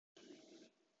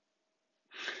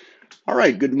All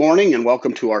right, good morning and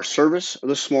welcome to our service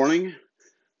this morning.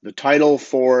 The title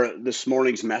for this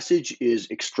morning's message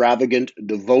is Extravagant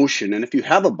Devotion. And if you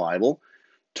have a Bible,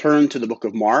 turn to the book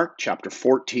of Mark, chapter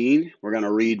 14. We're going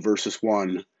to read verses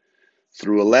 1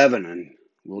 through 11, and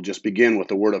we'll just begin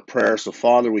with a word of prayer. So,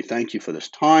 Father, we thank you for this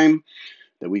time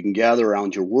that we can gather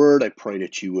around your word. I pray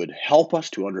that you would help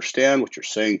us to understand what you're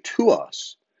saying to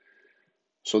us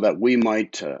so that we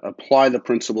might apply the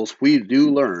principles we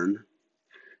do learn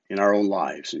in our own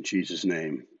lives. In Jesus'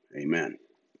 name, amen.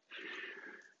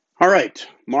 All right,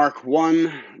 Mark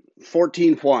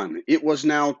 1:14. It was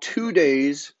now 2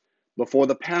 days before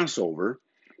the Passover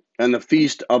and the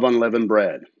feast of unleavened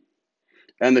bread.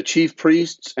 And the chief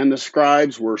priests and the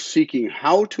scribes were seeking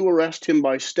how to arrest him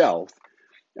by stealth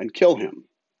and kill him.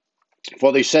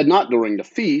 For they said not during the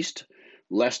feast,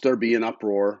 lest there be an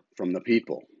uproar from the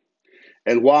people.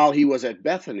 And while he was at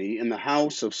Bethany in the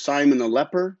house of Simon the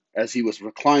leper, as he was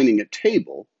reclining at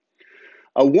table,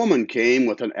 a woman came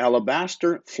with an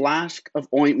alabaster flask of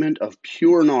ointment of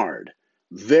pure nard,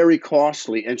 very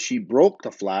costly, and she broke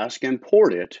the flask and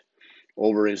poured it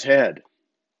over his head.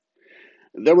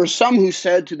 There were some who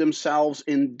said to themselves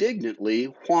indignantly,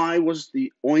 "Why was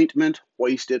the ointment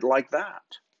wasted like that?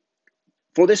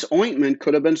 For this ointment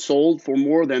could have been sold for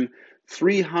more than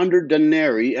 300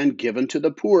 denarii and given to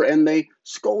the poor," and they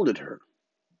scolded her.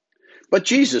 But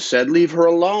Jesus said, "Leave her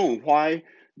alone. Why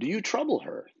do you trouble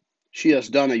her? She has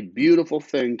done a beautiful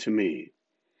thing to me.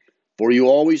 For you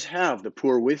always have the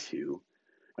poor with you,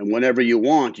 and whenever you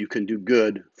want, you can do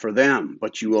good for them,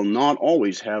 but you will not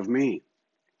always have me.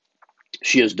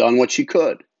 She has done what she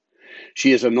could.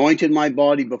 She has anointed my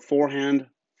body beforehand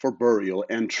for burial,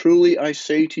 and truly I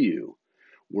say to you,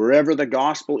 wherever the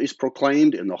gospel is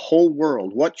proclaimed in the whole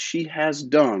world, what she has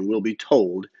done will be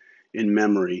told in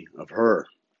memory of her."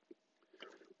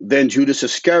 Then Judas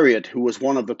Iscariot, who was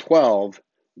one of the 12,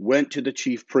 went to the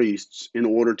chief priests in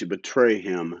order to betray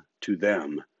him to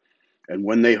them. And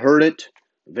when they heard it,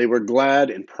 they were glad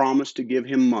and promised to give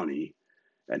him money,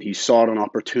 and he sought an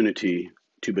opportunity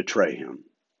to betray him.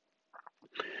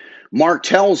 Mark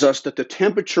tells us that the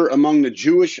temperature among the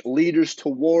Jewish leaders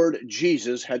toward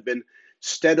Jesus had been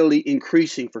steadily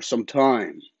increasing for some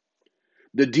time.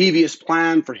 The devious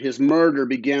plan for his murder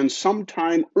began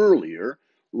sometime earlier,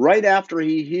 right after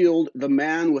he healed the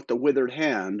man with the withered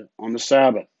hand on the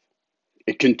Sabbath.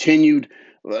 It continued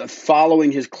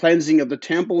following his cleansing of the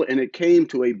temple, and it came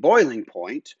to a boiling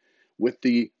point with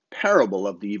the parable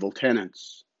of the evil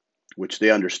tenants, which they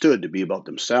understood to be about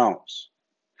themselves.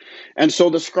 And so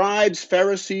the scribes,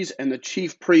 Pharisees, and the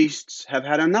chief priests have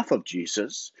had enough of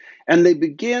Jesus, and they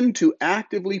begin to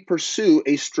actively pursue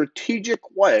a strategic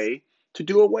way to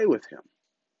do away with him.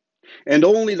 And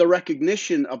only the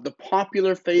recognition of the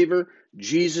popular favor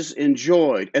Jesus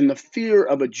enjoyed and the fear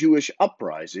of a Jewish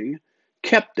uprising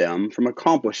kept them from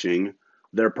accomplishing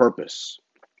their purpose.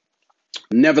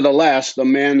 Nevertheless, the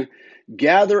men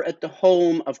gather at the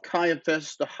home of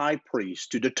Caiaphas the high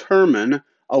priest to determine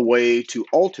a way to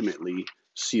ultimately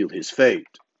seal his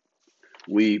fate.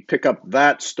 We pick up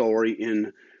that story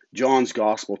in John's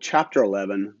Gospel, chapter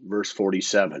 11, verse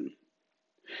 47.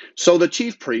 So the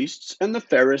chief priests and the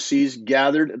Pharisees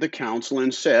gathered the council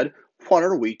and said, "What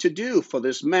are we to do? For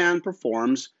this man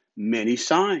performs many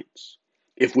signs.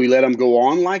 If we let him go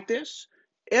on like this,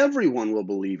 everyone will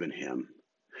believe in him.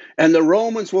 And the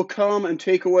Romans will come and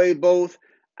take away both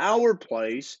our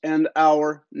place and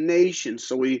our nation."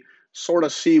 So we sort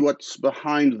of see what's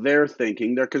behind their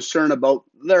thinking. They're concerned about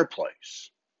their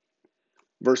place.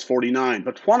 Verse 49,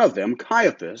 but one of them,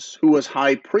 Caiaphas, who was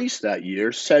high priest that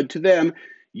year, said to them,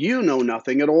 "You know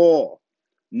nothing at all,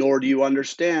 nor do you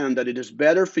understand that it is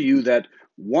better for you that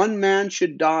one man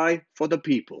should die for the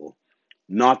people,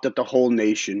 not that the whole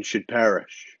nation should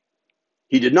perish."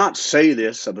 He did not say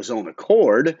this of his own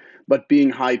accord, but being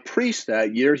high priest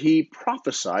that year, he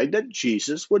prophesied that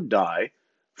Jesus would die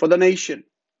for the nation,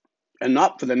 and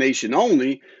not for the nation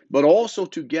only, but also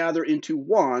to gather into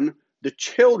one the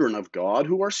children of God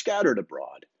who are scattered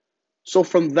abroad. So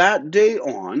from that day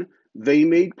on, they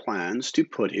made plans to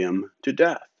put him to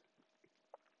death.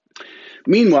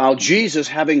 Meanwhile, Jesus,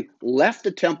 having left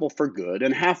the temple for good,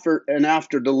 and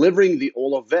after delivering the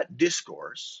Olivet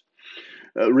discourse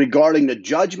regarding the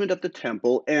judgment of the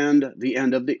temple and the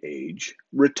end of the age,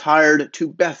 retired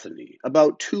to Bethany,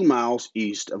 about 2 miles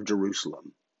east of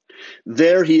Jerusalem.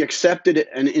 There he accepted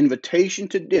an invitation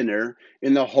to dinner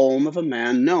in the home of a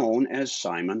man known as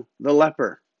Simon the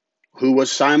leper. Who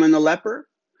was Simon the leper?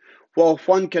 Well,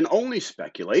 one can only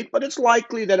speculate, but it's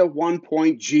likely that at one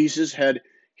point Jesus had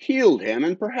healed him,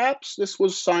 and perhaps this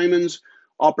was Simon's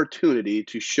opportunity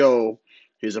to show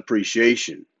his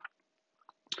appreciation.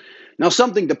 Now,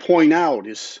 something to point out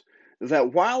is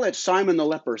that while at Simon the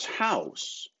leper's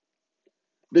house,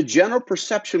 the general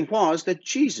perception was that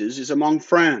Jesus is among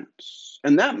friends,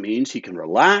 and that means he can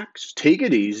relax, take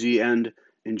it easy, and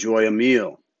enjoy a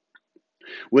meal.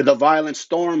 With a violent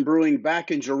storm brewing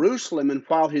back in Jerusalem, and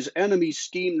while his enemies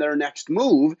scheme their next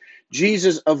move,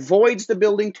 Jesus avoids the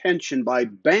building tension by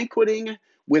banqueting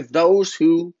with those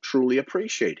who truly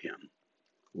appreciate him.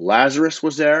 Lazarus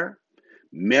was there,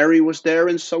 Mary was there,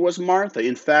 and so was Martha.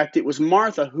 In fact, it was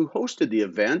Martha who hosted the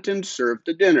event and served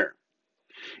the dinner.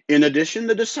 In addition,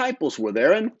 the disciples were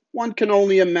there, and one can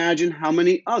only imagine how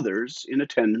many others in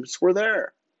attendance were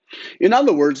there. In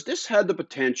other words, this had the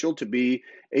potential to be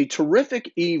a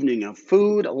terrific evening of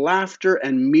food, laughter,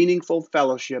 and meaningful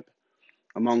fellowship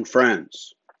among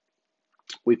friends.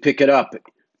 We pick it up,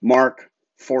 Mark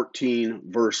 14,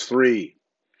 verse 3.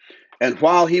 And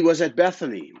while he was at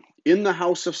Bethany, in the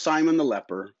house of Simon the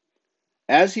leper,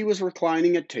 as he was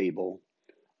reclining at table,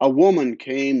 a woman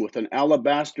came with an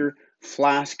alabaster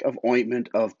flask of ointment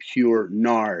of pure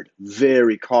nard,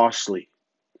 very costly.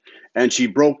 And she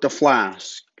broke the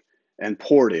flask and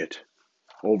poured it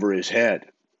over his head.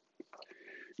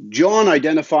 John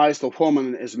identifies the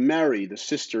woman as Mary, the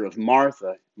sister of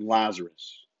Martha and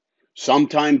Lazarus.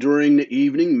 Sometime during the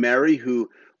evening, Mary,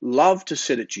 who loved to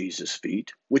sit at Jesus'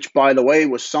 feet, which, by the way,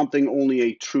 was something only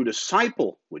a true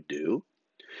disciple would do,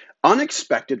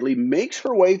 unexpectedly makes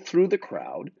her way through the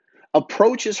crowd,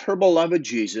 approaches her beloved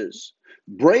Jesus,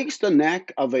 breaks the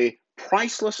neck of a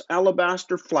priceless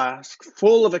alabaster flask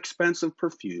full of expensive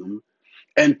perfume,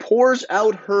 and pours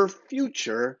out her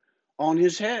future on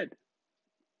his head.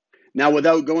 Now,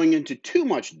 without going into too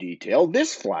much detail,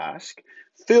 this flask,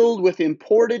 filled with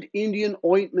imported Indian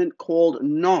ointment called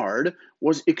nard,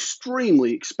 was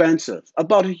extremely expensive,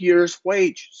 about a year's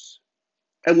wages,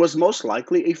 and was most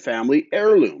likely a family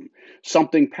heirloom,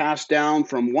 something passed down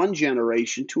from one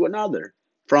generation to another,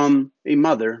 from a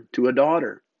mother to a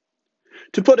daughter.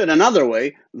 To put it another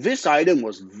way, this item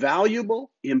was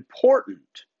valuable, important,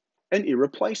 and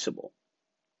irreplaceable.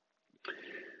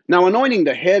 Now, anointing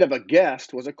the head of a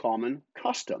guest was a common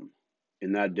custom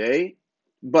in that day,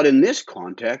 but in this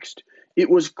context, it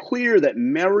was clear that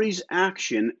Mary's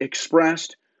action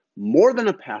expressed more than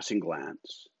a passing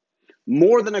glance,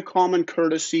 more than a common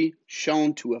courtesy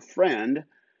shown to a friend,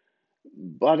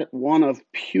 but one of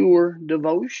pure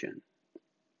devotion.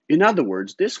 In other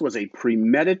words, this was a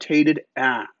premeditated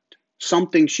act,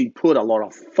 something she put a lot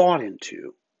of thought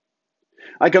into.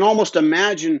 I can almost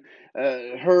imagine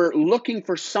her looking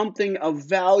for something of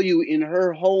value in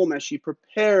her home as she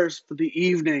prepares for the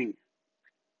evening.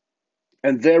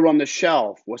 And there on the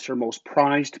shelf was her most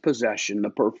prized possession,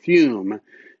 the perfume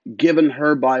given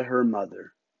her by her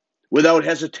mother. Without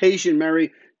hesitation,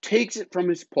 Mary takes it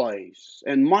from its place,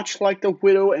 and much like the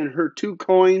widow and her 2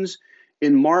 coins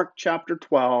in Mark chapter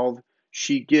 12,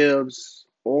 she gives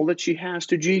all that she has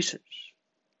to Jesus.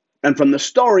 And from the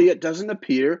story, it doesn't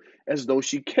appear as though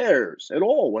she cares at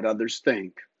all what others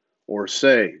think or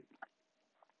say.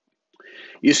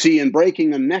 You see, in breaking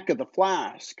the neck of the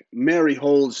flask, Mary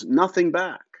holds nothing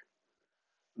back.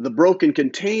 The broken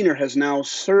container has now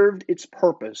served its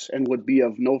purpose and would be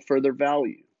of no further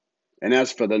value. And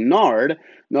as for the nard,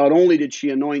 not only did she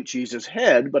anoint Jesus'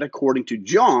 head, but according to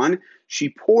John, she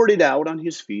poured it out on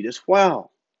his feet as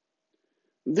well.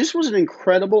 This was an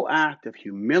incredible act of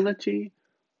humility,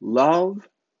 love,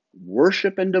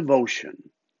 worship, and devotion,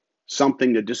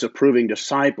 something the disapproving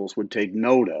disciples would take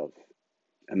note of.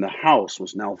 And the house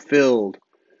was now filled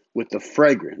with the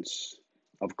fragrance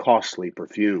of costly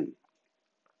perfume.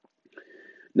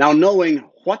 Now, knowing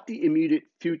what the immediate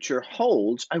future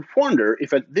holds, I wonder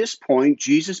if at this point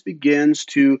Jesus begins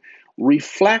to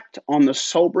reflect on the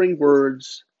sobering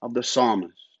words of the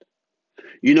psalmist.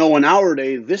 You know, in our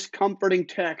day, this comforting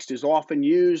text is often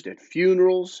used at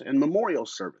funerals and memorial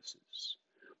services.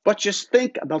 But just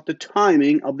think about the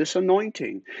timing of this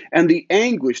anointing and the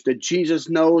anguish that Jesus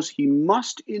knows he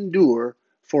must endure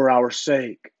for our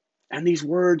sake. And these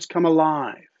words come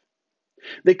alive.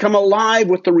 They come alive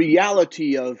with the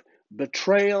reality of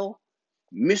betrayal,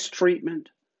 mistreatment,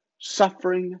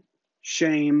 suffering,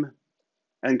 shame,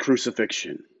 and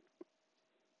crucifixion.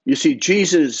 You see,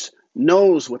 Jesus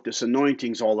knows what this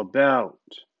anointing's all about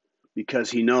because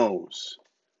he knows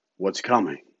what's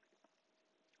coming.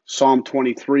 Psalm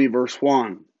 23, verse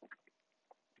 1.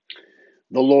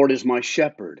 The Lord is my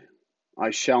shepherd, I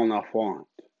shall not want.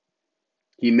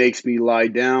 He makes me lie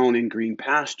down in green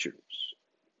pastures.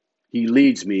 He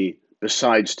leads me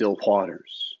beside still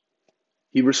waters.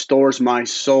 He restores my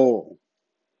soul.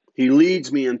 He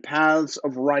leads me in paths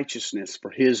of righteousness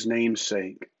for his name's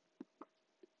sake.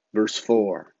 Verse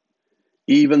 4.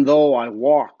 Even though I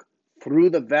walk through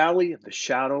the valley of the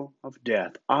shadow of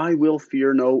death, I will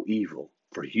fear no evil,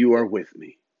 for you are with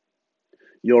me.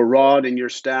 Your rod and your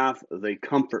staff, they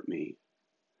comfort me.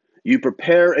 You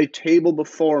prepare a table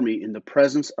before me in the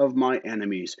presence of my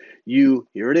enemies. Here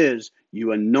it is,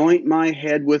 you anoint my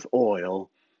head with oil,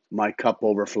 my cup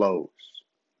overflows.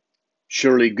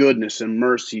 Surely goodness and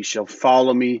mercy shall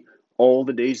follow me all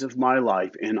the days of my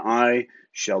life, and I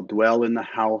shall dwell in the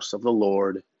house of the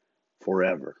Lord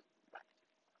forever.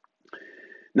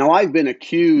 Now, I've been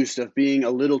accused of being a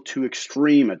little too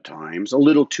extreme at times, a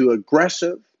little too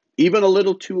aggressive, even a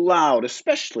little too loud,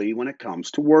 especially when it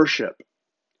comes to worship.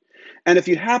 And if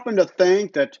you happen to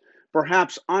think that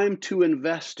perhaps I'm too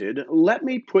invested, let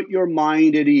me put your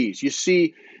mind at ease. You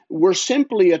see, we're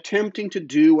simply attempting to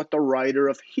do what the writer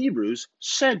of Hebrews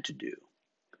said to do.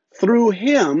 Through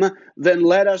him, then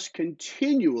let us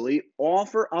continually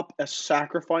offer up a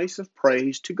sacrifice of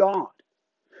praise to God.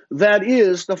 That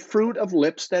is the fruit of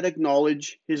lips that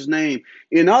acknowledge his name.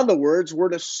 In other words, we're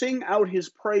to sing out his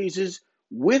praises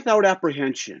without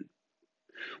apprehension.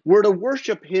 We're to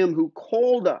worship him who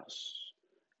called us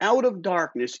out of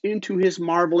darkness into his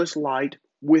marvelous light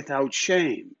without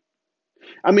shame.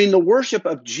 I mean, the worship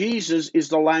of Jesus is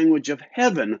the language of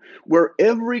heaven, where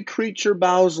every creature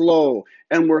bows low,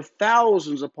 and where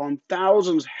thousands upon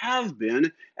thousands have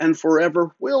been and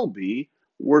forever will be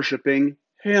worshiping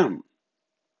him.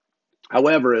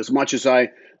 However, as much as I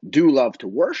do love to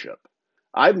worship,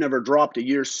 I've never dropped a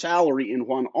year's salary in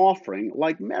one offering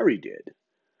like Mary did.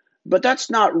 But that's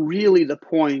not really the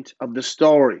point of the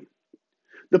story.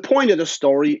 The point of the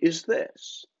story is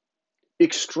this: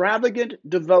 extravagant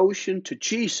devotion to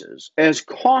Jesus, as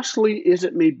costly as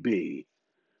it may be,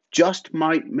 just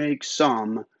might make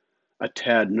some a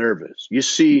tad nervous. You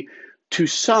see, to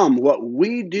some, what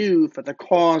we do for the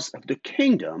cause of the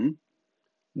kingdom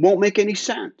won't make any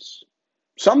sense.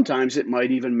 Sometimes it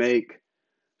might even make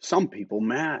some people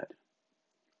mad.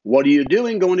 What are you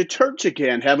doing going to church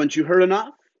again? Haven't you heard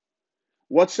enough?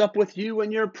 What's up with you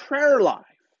and your prayer life?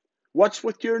 What's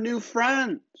with your new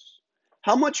friends?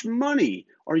 How much money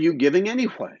are you giving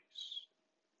anyways?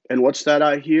 And what's that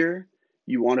I hear?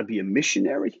 You want to be a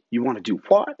missionary? You want to do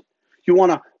what? You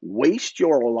want to waste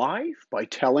your life by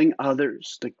telling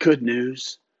others the good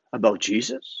news about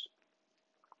Jesus?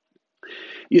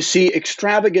 You see,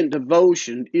 extravagant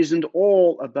devotion isn't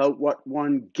all about what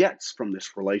one gets from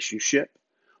this relationship.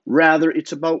 Rather,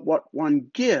 it's about what one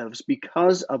gives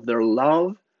because of their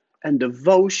love and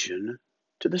devotion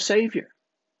to the Savior.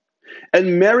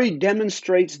 And Mary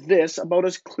demonstrates this about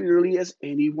as clearly as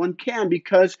anyone can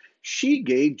because she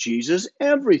gave Jesus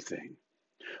everything.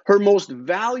 Her most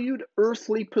valued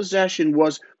earthly possession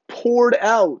was poured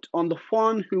out on the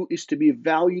one who is to be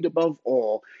valued above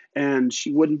all, and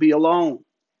she wouldn't be alone.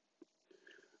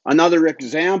 Another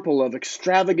example of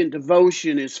extravagant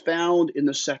devotion is found in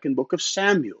the second book of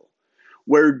Samuel,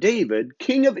 where David,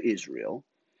 king of Israel,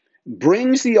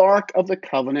 brings the Ark of the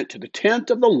Covenant to the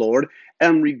tent of the Lord,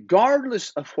 and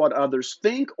regardless of what others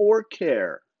think or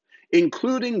care,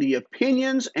 including the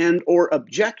opinions and or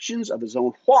objections of his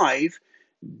own wife,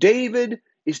 David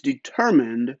is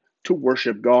determined to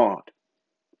worship God.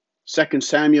 2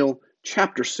 Samuel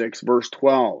chapter 6, verse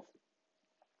 12.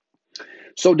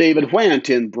 So David went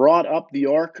and brought up the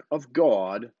ark of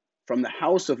God from the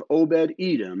house of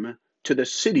Obed-Edom to the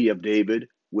city of David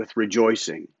with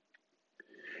rejoicing.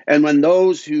 And when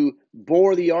those who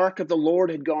bore the ark of the Lord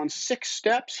had gone 6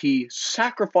 steps, he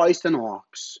sacrificed an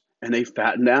ox and a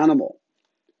fattened animal.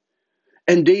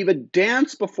 And David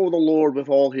danced before the Lord with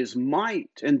all his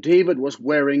might, and David was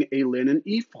wearing a linen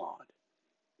ephod.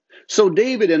 So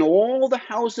David and all the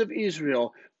house of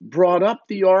Israel brought up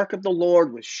the ark of the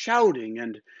Lord with shouting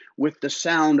and with the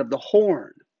sound of the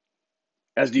horn.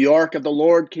 As the ark of the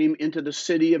Lord came into the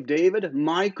city of David,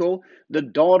 Michal, the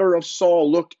daughter of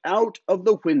Saul, looked out of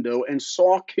the window and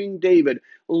saw King David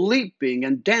leaping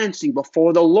and dancing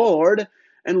before the Lord.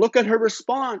 And look at her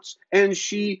response. And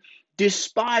she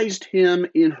despised him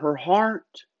in her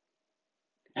heart.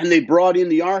 And they brought in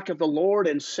the ark of the Lord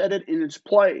and set it in its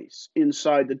place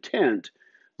inside the tent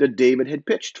that David had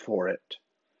pitched for it.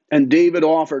 And David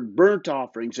offered burnt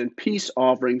offerings and peace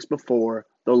offerings before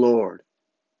the Lord.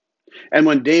 And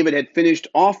when David had finished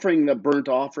offering the burnt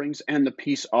offerings and the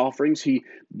peace offerings, he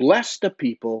blessed the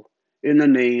people in the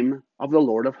name of the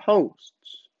Lord of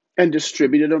hosts, and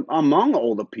distributed among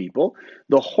all the people,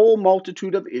 the whole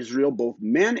multitude of Israel, both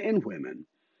men and women,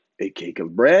 a cake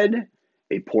of bread,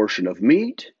 a portion of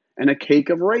meat, and a cake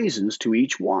of raisins to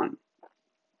each one.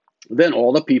 Then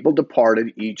all the people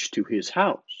departed, each to his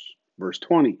house. Verse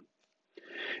 20.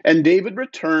 And David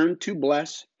returned to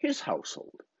bless his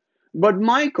household. But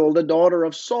Michal, the daughter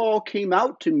of Saul, came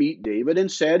out to meet David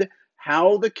and said,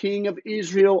 "How the king of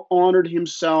Israel honored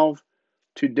himself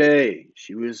today."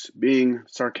 She was being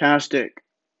sarcastic.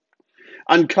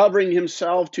 "Uncovering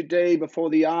himself today before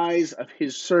the eyes of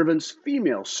his servants,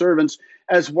 female servants,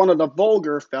 as one of the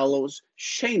vulgar fellows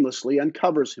shamelessly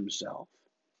uncovers himself."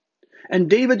 And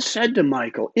David said to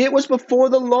Michal, "It was before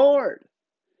the Lord.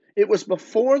 It was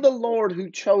before the Lord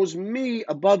who chose me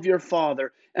above your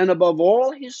father and above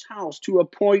all his house to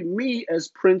appoint me as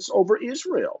prince over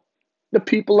Israel, the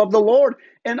people of the Lord,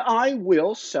 and I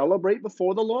will celebrate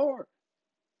before the Lord.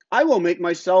 I will make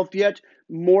myself yet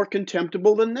more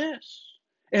contemptible than this,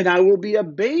 and I will be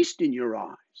abased in your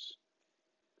eyes.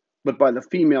 But by the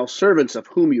female servants of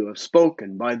whom you have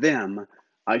spoken, by them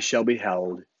I shall be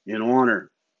held in honor."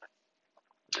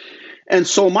 And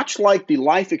so much like the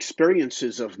life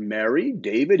experiences of Mary,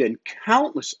 David, and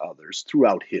countless others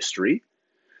throughout history,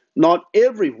 not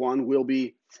everyone will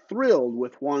be thrilled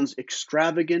with one's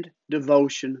extravagant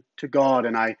devotion to God,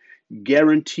 and I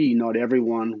guarantee not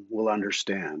everyone will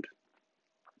understand.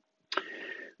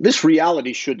 This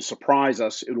reality should surprise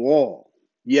us at all,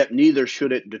 yet neither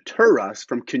should it deter us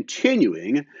from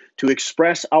continuing to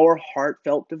express our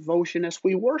heartfelt devotion as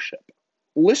we worship.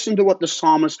 Listen to what the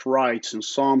psalmist writes in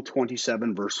Psalm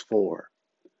 27, verse 4.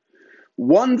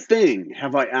 "One thing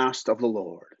have I asked of the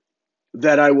Lord,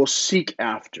 that I will seek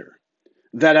after,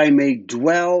 that I may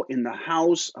dwell in the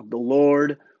house of the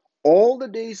Lord all the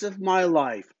days of my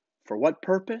life." For what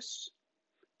purpose?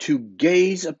 To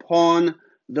gaze upon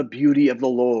the beauty of the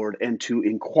Lord and to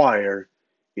inquire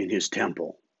in his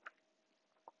temple.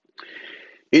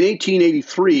 In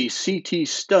 1883, C.T.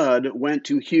 Studd went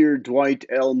to hear Dwight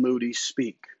L. Moody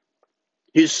speak.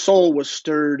 His soul was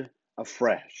stirred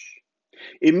afresh.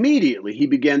 Immediately, he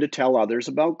began to tell others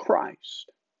about Christ.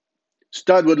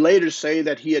 Studd would later say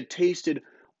that he had tasted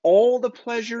all the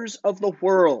pleasures of the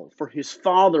world, for his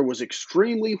father was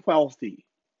extremely wealthy,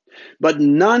 but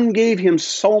none gave him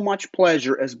so much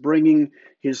pleasure as bringing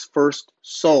his first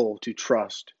soul to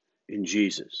trust in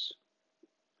Jesus.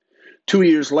 2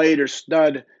 years later,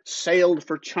 Studd sailed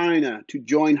for China to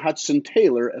join Hudson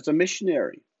Taylor as a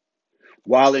missionary.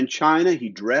 While in China, he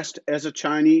dressed as a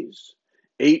Chinese,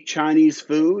 ate Chinese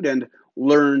food, and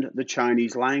learned the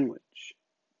Chinese language.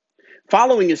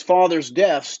 Following his father's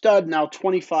death, Studd, now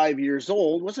 25 years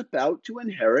old, was about to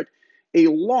inherit a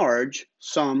large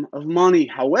sum of money.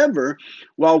 However,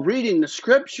 while reading the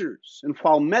scriptures and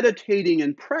while meditating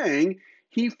and praying,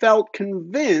 he felt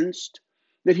convinced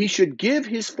that he should give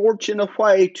his fortune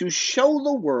away to show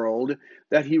the world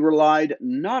that he relied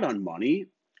not on money,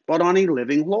 but on a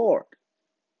living Lord.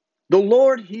 The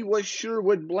Lord, he was sure,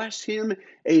 would bless him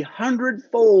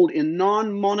 100-fold in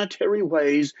non-monetary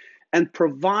ways and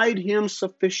provide him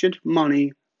sufficient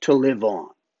money to live on.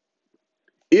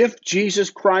 "If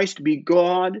Jesus Christ be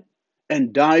God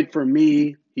and died for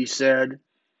me," he said,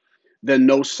 "then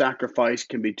no sacrifice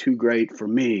can be too great for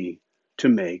me to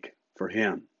make for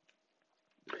him."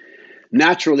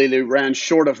 Naturally, they ran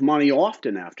short of money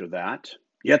often after that,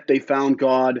 yet they found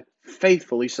God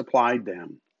faithfully supplied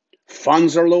them.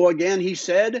 "Funds are low again," he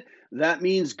said. "That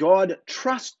means God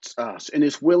trusts us and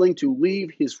is willing to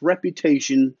leave his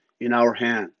reputation in our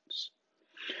hands."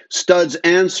 Studd's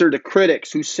answer to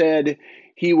critics who said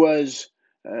he was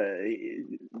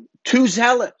too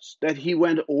zealous, that he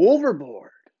went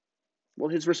overboard, well,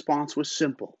 his response was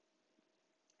simple.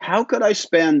 "How could I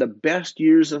spend the best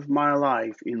years of my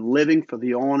life in living for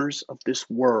the honors of this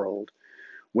world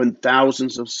when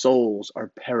thousands of souls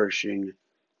are perishing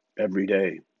every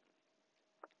day?"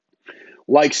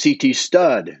 Like C.T.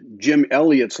 Studd, Jim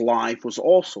Elliot's life was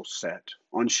also set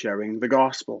on sharing the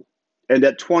gospel. And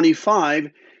at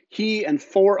 25, he and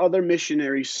 4 other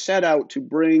missionaries set out to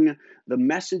bring the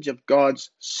message of God's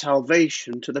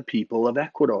salvation to the people of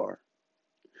Ecuador.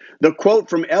 The quote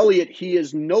from Elliot, "He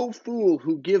is no fool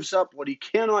who gives up what he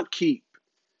cannot keep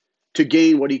to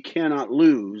gain what he cannot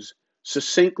lose,"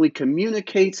 succinctly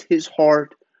communicates his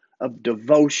heart of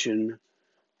devotion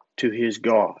to his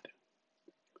God.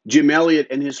 Jim Elliot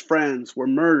and his friends were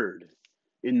murdered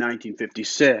in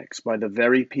 1956 by the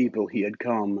very people he had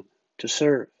come to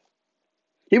serve.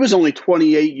 He was only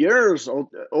 28 years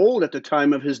old at the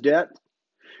time of his death,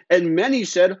 and many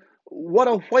said, "What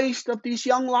a waste of these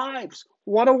young lives!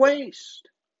 What a waste!"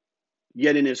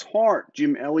 Yet in his heart,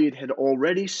 Jim Elliot had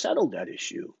already settled that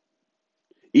issue.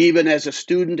 Even as a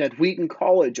student at Wheaton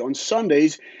College on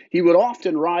Sundays, he would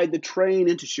often ride the train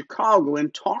into Chicago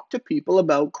and talk to people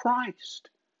about Christ.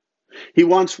 He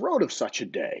once wrote of such a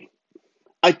day,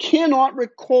 "I cannot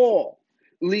recall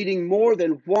leading more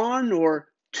than 1 or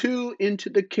too into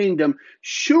the kingdom.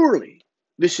 Surely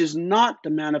this is not the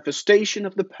manifestation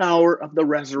of the power of the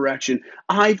resurrection.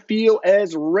 I feel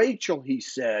as Rachel, he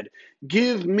said,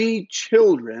 give me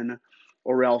children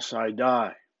or else I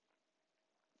die.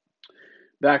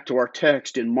 Back to our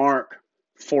text in Mark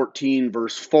 14,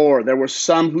 verse 4, there were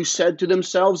some who said to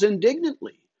themselves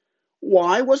indignantly,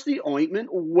 why was the ointment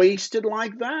wasted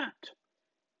like that?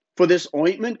 For this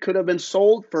ointment could have been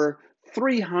sold for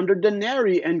 300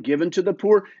 denarii and given to the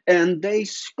poor, and they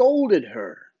scolded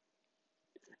her.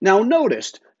 Now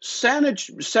notice,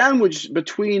 sandwiched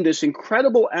between this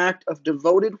incredible act of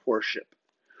devoted worship,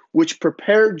 which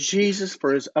prepared Jesus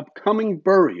for his upcoming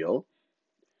burial,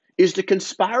 is the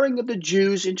conspiring of the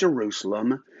Jews in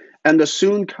Jerusalem and the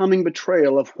soon coming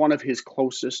betrayal of one of his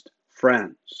closest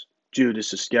friends,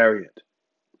 Judas Iscariot.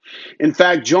 In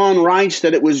fact, John writes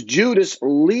that it was Judas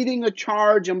leading a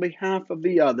charge on behalf of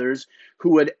the others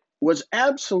who was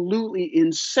absolutely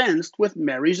incensed with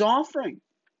Mary's offering.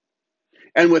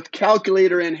 And with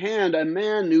calculator in hand, a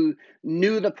man who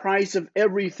knew the price of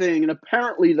everything and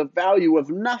apparently the value of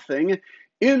nothing,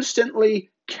 instantly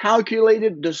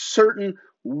calculated the certain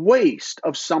waste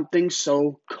of something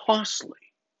so costly.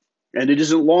 And it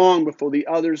isn't long before the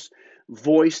others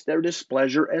voiced their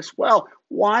displeasure as well.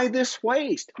 Why this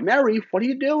waste? Mary, what are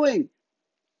you doing?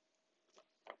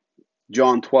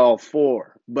 John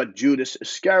 12:4. But Judas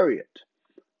Iscariot,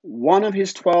 one of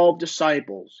his 12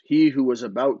 disciples, he who was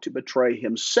about to betray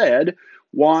him, said,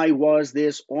 why was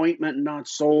this ointment not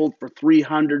sold for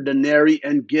 300 denarii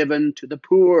and given to the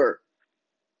poor?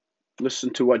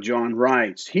 Listen to what John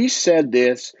writes. He said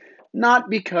this not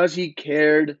because he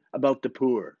cared about the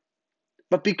poor,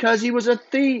 but because he was a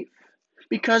thief,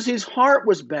 because his heart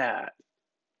was bad.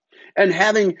 And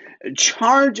having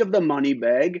charge of the money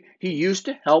bag, he used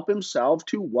to help himself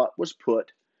to what was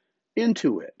put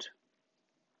into it.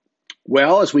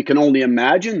 Well, as we can only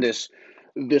imagine,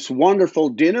 this wonderful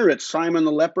dinner at Simon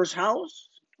the leper's house,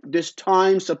 this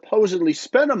time supposedly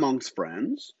spent amongst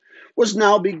friends, was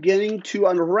now beginning to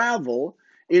unravel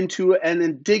into an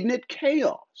indignant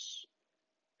chaos.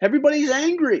 Everybody's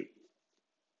angry.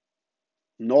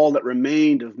 And all that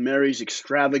remained of Mary's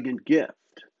extravagant gift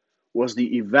was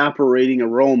the evaporating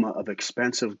aroma of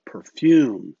expensive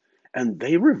perfume, and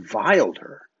they reviled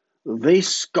her. They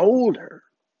scold her.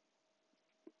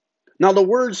 Now, the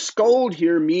word scold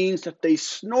here means that they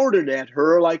snorted at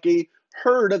her like a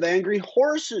herd of angry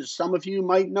horses. Some of you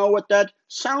might know what that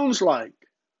sounds like.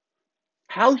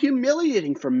 How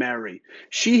humiliating for Mary.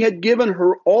 She had given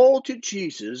her all to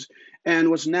Jesus and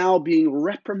was now being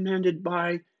reprimanded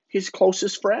by his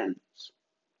closest friends.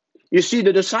 You see,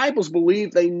 the disciples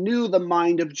believed they knew the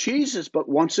mind of Jesus, but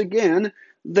once again,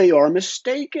 they are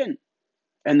mistaken.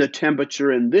 And the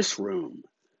temperature in this room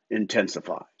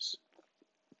intensifies.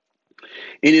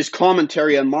 In his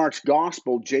commentary on Mark's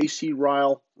Gospel, J.C.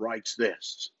 Ryle writes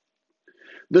this: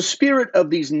 the spirit of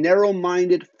these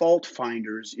narrow-minded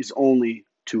fault-finders is only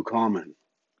too common.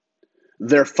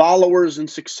 Their followers and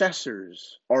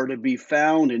successors are to be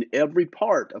found in every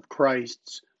part of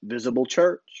Christ's visible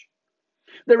church.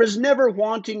 There is never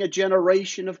wanting a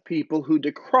generation of people who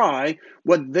decry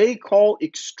what they call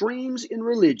extremes in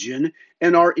religion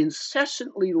and are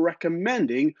incessantly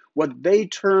recommending what they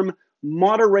term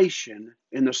moderation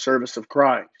in the service of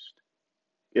Christ.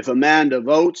 If a man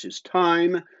devotes his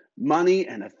time, money,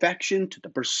 and affection to the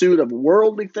pursuit of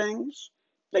worldly things,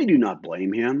 they do not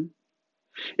blame him.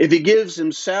 If he gives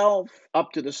himself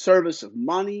up to the service of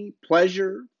money,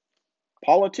 pleasure,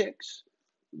 politics,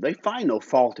 they find no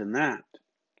fault in that.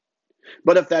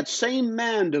 But if that same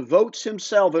man devotes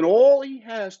himself and all he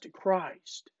has to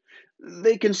Christ,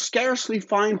 they can scarcely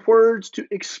find words to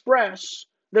express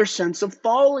their sense of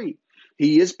folly.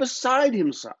 He is beside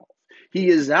himself. He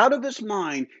is out of his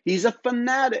mind. He's a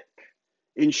fanatic.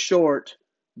 In short,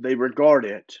 they regard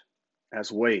it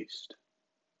as waste.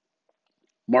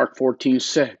 Mark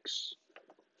 14:6.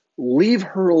 Leave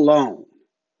her alone.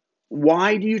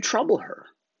 Why do you trouble her?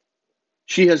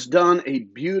 She has done a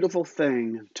beautiful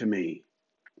thing to me.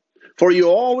 For you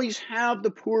always have the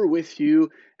poor with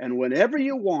you, and whenever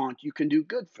you want, you can do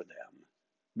good for them.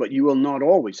 But you will not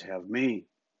always have me.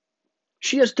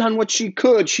 She has done what she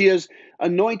could. She has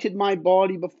anointed my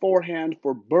body beforehand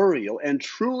for burial. And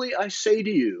truly I say to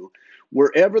you,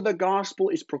 wherever the gospel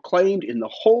is proclaimed in the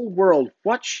whole world,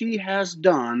 what she has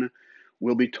done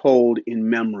will be told in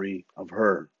memory of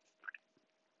her.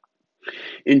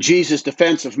 In Jesus'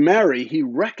 defense of Mary, he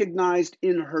recognized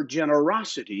in her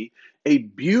generosity a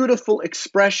beautiful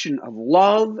expression of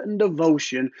love and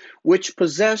devotion which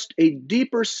possessed a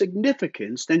deeper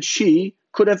significance than she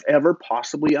could have ever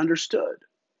possibly understood.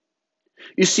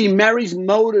 You see, Mary's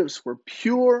motives were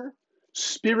pure,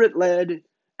 spirit-led,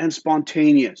 and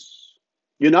spontaneous.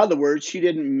 In other words, she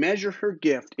didn't measure her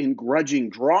gift in grudging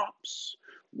drops,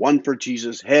 one for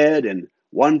Jesus' head and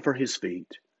one for his feet.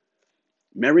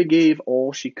 Mary gave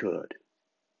all she could.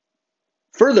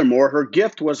 Furthermore, her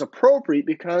gift was appropriate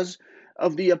because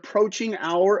of the approaching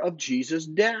hour of Jesus'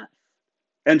 death.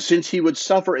 And since he would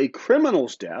suffer a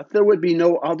criminal's death, there would be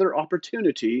no other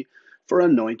opportunity for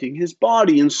anointing his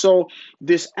body. And so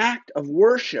this act of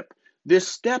worship, this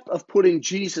step of putting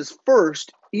Jesus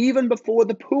first, even before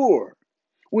the poor,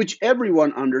 which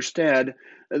everyone understood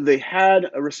they had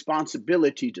a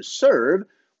responsibility to serve,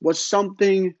 was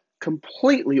something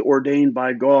completely ordained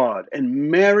by God.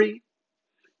 And Mary,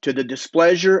 to the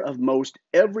displeasure of most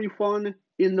everyone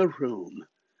in the room,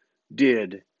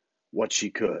 did what she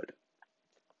could.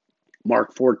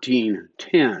 Mark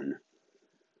 14:10.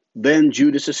 Then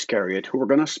Judas Iscariot, who we're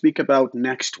going to speak about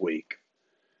next week,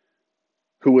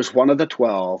 who was one of the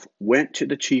 12, went to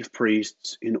the chief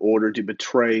priests in order to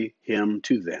betray him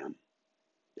to them.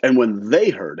 And when they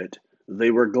heard it,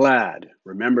 they were glad.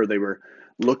 Remember, they were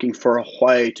looking for a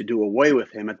way to do away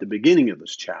with him at the beginning of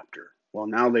this chapter. Well,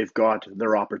 now they've got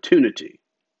their opportunity.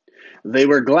 They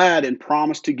were glad and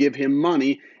promised to give him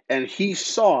money, and he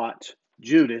sought,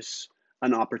 Judas,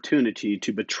 an opportunity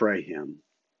to betray him.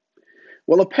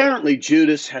 Well, apparently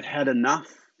Judas had had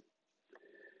enough.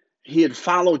 He had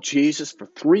followed Jesus for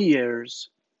 3 years,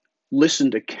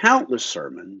 listened to countless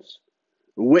sermons,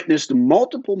 witnessed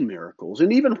multiple miracles,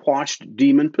 and even watched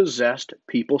demon-possessed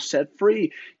people set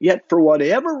free. Yet for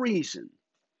whatever reason,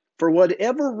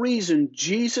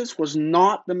 Jesus was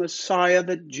not the Messiah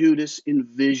that Judas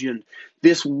envisioned.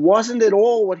 This wasn't at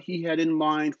all what he had in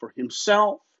mind for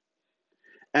himself.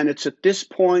 And it's at this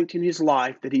point in his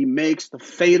life that he makes the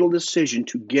fatal decision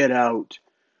to get out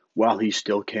while he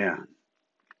still can.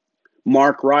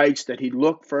 Mark writes that he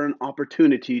looked for an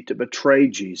opportunity to betray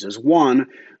Jesus, one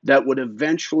that would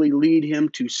eventually lead him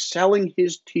to selling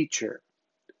his teacher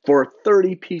for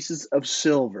 30 pieces of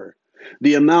silver,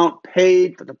 the amount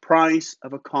paid for the price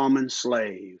of a common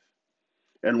slave.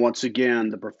 And once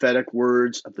again, the prophetic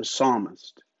words of the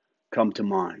psalmist come to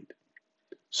mind.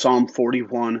 Psalm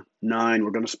 41:9.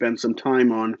 We're going to spend some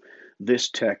time on this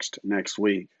text next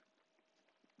week.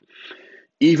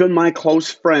 Even my close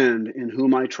friend in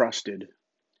whom I trusted,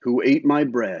 who ate my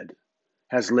bread,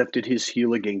 has lifted his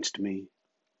heel against me.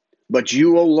 But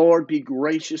you, O Lord, be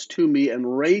gracious to me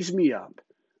and raise me up,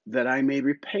 that I may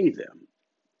repay them.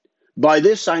 By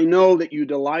this I know that you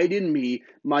delight in me.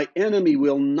 My enemy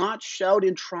will not shout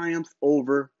in triumph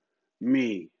over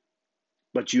me.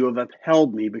 But you have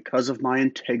upheld me because of my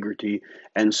integrity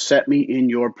and set me in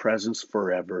your presence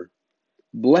forever.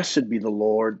 Blessed be the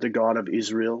Lord, the God of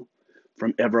Israel,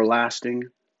 from everlasting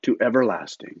to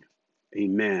everlasting.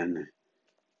 Amen.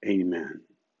 Amen.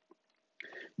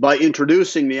 By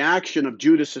introducing the action of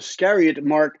Judas Iscariot,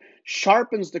 Mark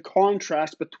sharpens the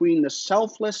contrast between the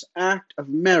selfless act of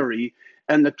Mary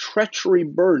and the treachery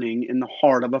burning in the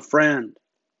heart of a friend.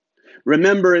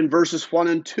 Remember, in verses 1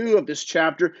 and 2 of this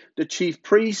chapter, the chief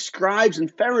priests, scribes,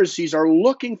 and Pharisees are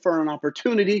looking for an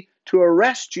opportunity to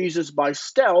arrest Jesus by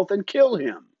stealth and kill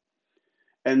him.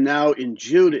 And now in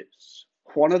Judas,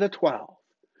 one of the 12,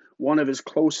 one of his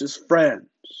closest friends,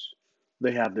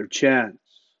 they have their chance.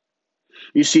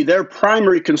 You see, their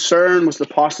primary concern was the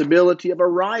possibility of a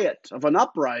riot, of an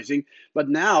uprising, but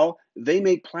now they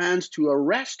make plans to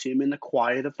arrest him in the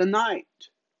quiet of the night.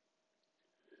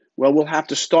 Well, we'll have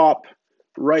to stop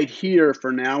right here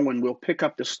for now, and we'll pick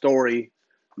up the story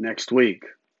next week.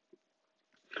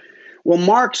 Well,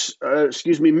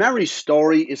 Mary's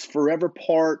story is forever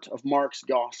part of Mark's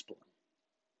gospel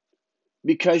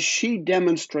because she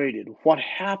demonstrated what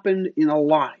happened in a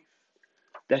life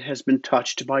that has been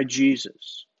touched by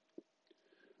Jesus.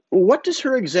 What does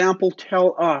her example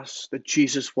tell us that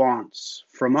Jesus wants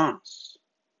from us?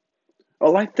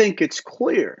 Well, I think it's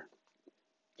clear.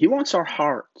 He wants our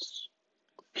hearts.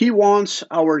 He wants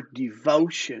our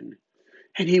devotion.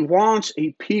 And he wants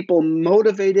a people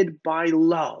motivated by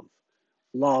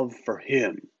love for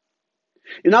him.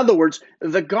 In other words,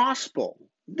 the gospel,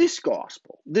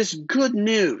 this good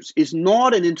news, is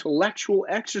not an intellectual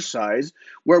exercise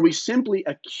where we simply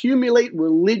accumulate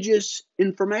religious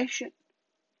information.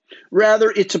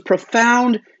 Rather, it's a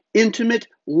profound, intimate,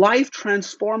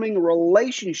 life-transforming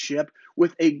relationship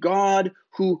with a God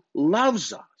who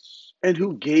loves us and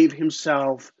who gave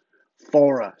himself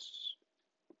for us.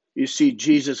 You see,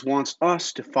 Jesus wants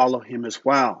us to follow him as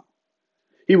well.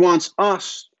 He wants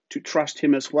us to trust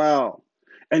him as well.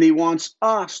 And he wants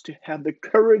us to have the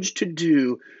courage to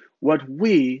do what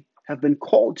we have been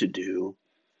called to do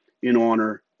in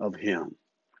honor of him.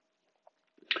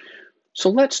 So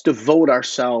let's devote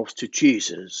ourselves to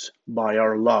Jesus by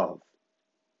our love.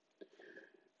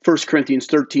 1 Corinthians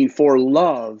 13:4,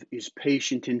 love is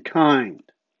patient and kind.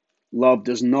 Love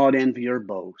does not envy or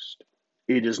boast.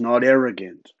 It is not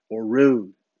arrogant or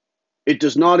rude. It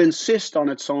does not insist on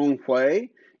its own way.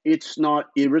 It's not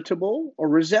irritable or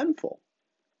resentful.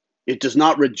 It does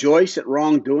not rejoice at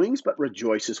wrongdoings, but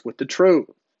rejoices with the truth.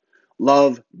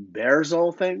 Love bears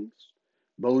all things,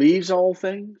 believes all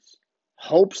things,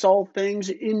 hopes all things,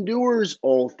 endures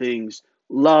all things.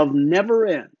 Love never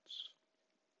ends.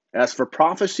 As for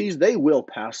prophecies, they will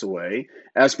pass away.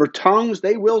 As for tongues,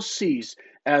 they will cease.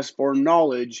 As for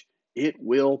knowledge, it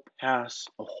will pass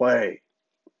away.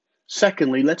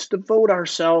 Secondly, let's devote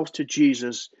ourselves to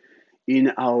Jesus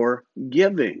in our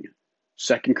giving.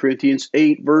 2 Corinthians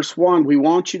 8, verse 1, we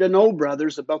want you to know,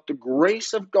 brothers, about the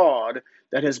grace of God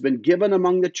that has been given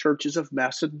among the churches of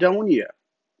Macedonia.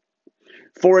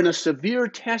 For in a severe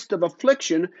test of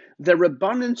affliction, their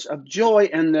abundance of joy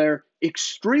and their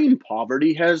extreme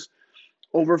poverty has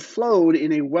overflowed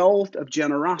in a wealth of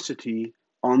generosity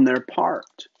on their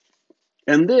part.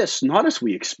 And this, not as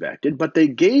we expected, but they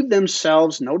gave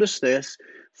themselves, notice this,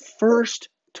 first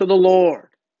to the Lord.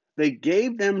 They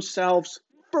gave themselves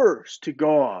first to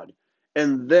God,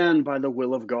 and then by the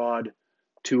will of God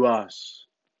to us.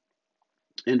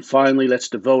 And finally, let's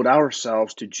devote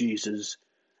ourselves to Jesus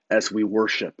as we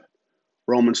worship.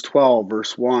 Romans 12,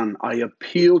 verse 1, I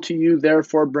appeal to you,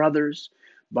 therefore, brothers,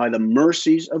 by the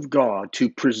mercies of God, to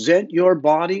present your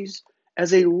bodies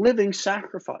as a living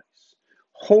sacrifice,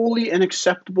 holy and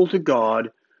acceptable to God,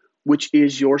 which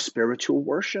is your spiritual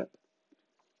worship.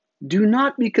 Do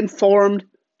not be conformed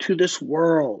to this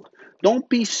world. Don't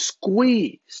be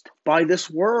squeezed by this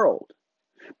world,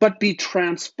 but be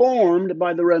transformed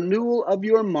by the renewal of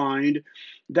your mind,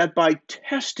 that by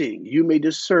testing you may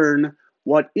discern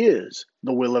what is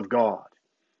the will of God,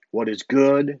 what is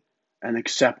good and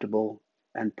acceptable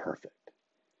and perfect.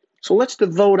 So let's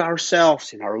devote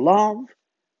ourselves in our love,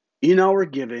 in our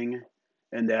giving,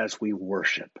 and as we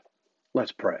worship.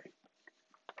 Let's pray.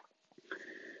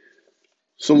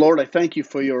 So, Lord, I thank you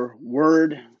for your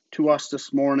word to us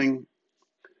this morning.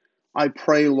 I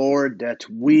pray, Lord, that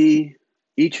we,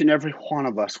 each and every one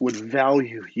of us, would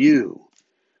value you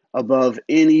above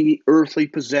any earthly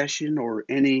possession or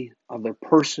any other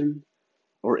person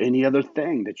or any other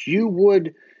thing, that you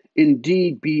would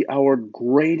indeed be our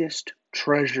greatest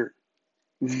treasure,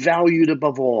 valued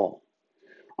above all.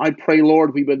 I pray,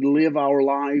 Lord, we would live our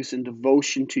lives in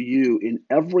devotion to you in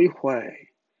every way,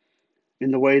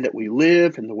 in the way that we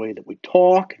live, in the way that we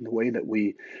talk, in the way that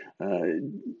we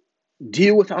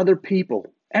deal with other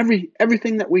people,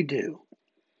 everything that we do.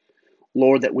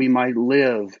 Lord, that we might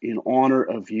live in honor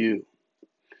of you.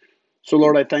 So,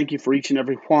 Lord, I thank you for each and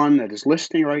every one that is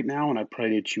listening right now, and I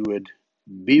pray that you would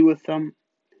be with them,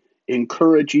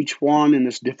 encourage each one in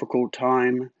this difficult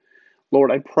time.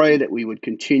 Lord, I pray that we would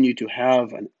continue to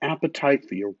have an appetite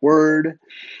for your word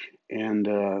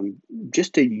and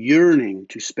just a yearning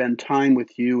to spend time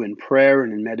with you in prayer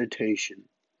and in meditation.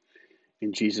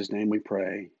 In Jesus' name we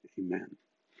pray. Amen.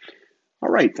 All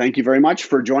right. Thank you very much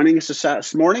for joining us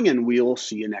this morning, and we'll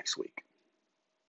see you next week.